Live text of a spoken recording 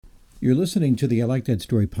You're listening to the I Like That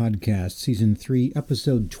Story podcast, Season 3,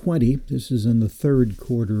 Episode 20. This is in the third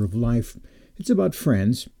quarter of life. It's about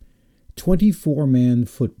friends. 24-man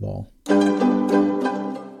football.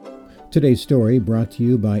 Today's story brought to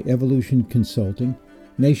you by Evolution Consulting,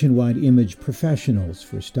 nationwide image professionals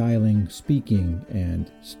for styling, speaking,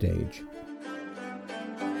 and stage.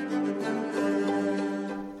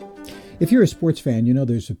 If you're a sports fan, you know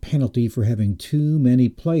there's a penalty for having too many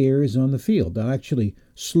players on the field. They'll actually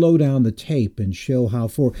slow down the tape and show how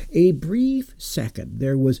for a brief second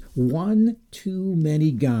there was one too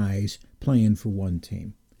many guys playing for one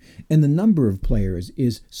team. And the number of players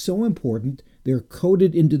is so important, they're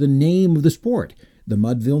coded into the name of the sport. The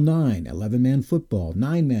Mudville 9, 11-man football,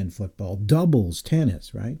 9-man football, doubles,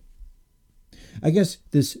 tennis, right? I guess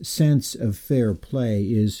this sense of fair play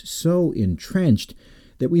is so entrenched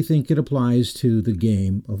that we think it applies to the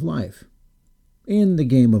game of life. In the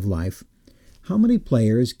game of life, how many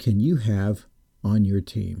players can you have on your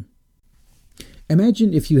team?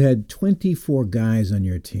 Imagine if you had 24 guys on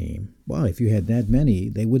your team. Well, if you had that many,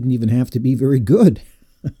 they wouldn't even have to be very good.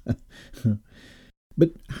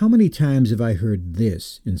 But how many times have I heard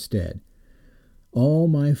this instead? All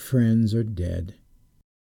my friends are dead.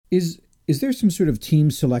 Is there some sort of team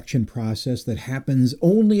selection process that happens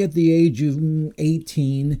only at the age of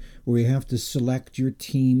 18, where you have to select your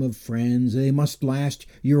team of friends? They must last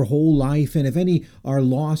your whole life, and if any are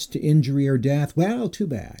lost to injury or death, well, too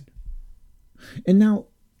bad. And now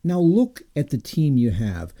look at the team you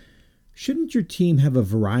have. Shouldn't your team have a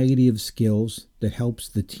variety of skills that helps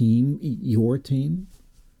the team, your team?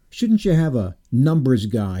 Shouldn't you have a numbers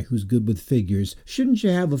guy who's good with figures? Shouldn't you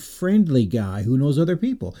have a friendly guy who knows other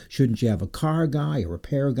people? Shouldn't you have a car guy, a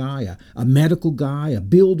repair guy, a medical guy, a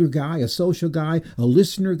builder guy, a social guy, a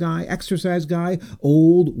listener guy, exercise guy,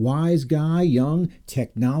 old, wise guy, young,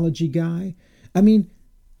 technology guy? I mean,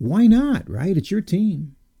 why not, right? It's your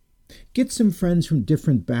team. Get some friends from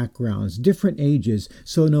different backgrounds, different ages,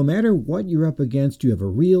 so no matter what you're up against, you have a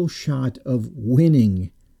real shot of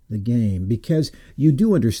winning the game, because you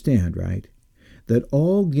do understand, right, that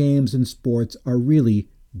all games and sports are really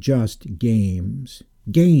just games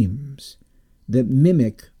that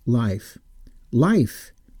mimic life.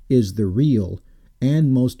 Life is the real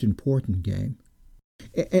and most important game.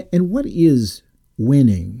 And what is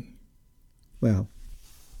winning? Well,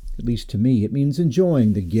 at least to me, it means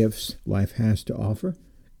enjoying the gifts life has to offer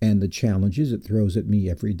and the challenges it throws at me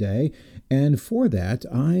every day. And for that,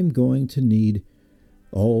 I'm going to need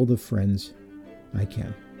all the friends I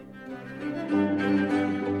can.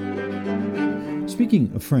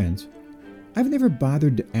 Speaking of friends, I've never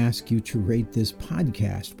bothered to ask you to rate this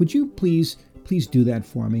podcast. Would you please do that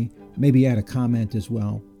for me? Maybe add a comment as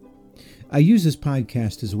well. I use this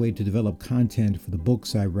podcast as a way to develop content for the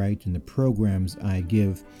books I write and the programs I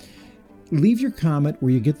give. Leave your comment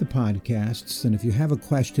where you get the podcasts, and if you have a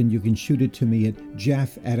question, you can shoot it to me at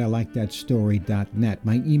jeff@ilikethatstory.net.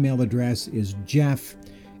 My email address is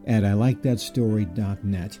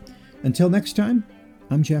jeff@ilikethatstory.net. Until next time,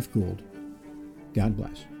 I'm Jeff Gould. God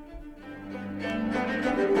bless.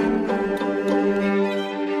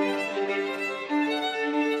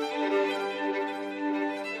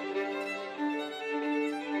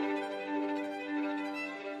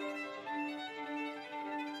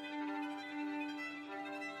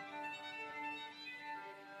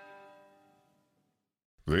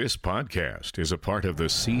 This podcast is a part of the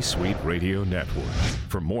C-Suite Radio Network.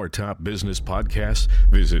 For more top business podcasts,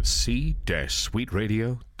 visit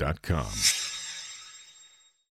c-suiteradio.com.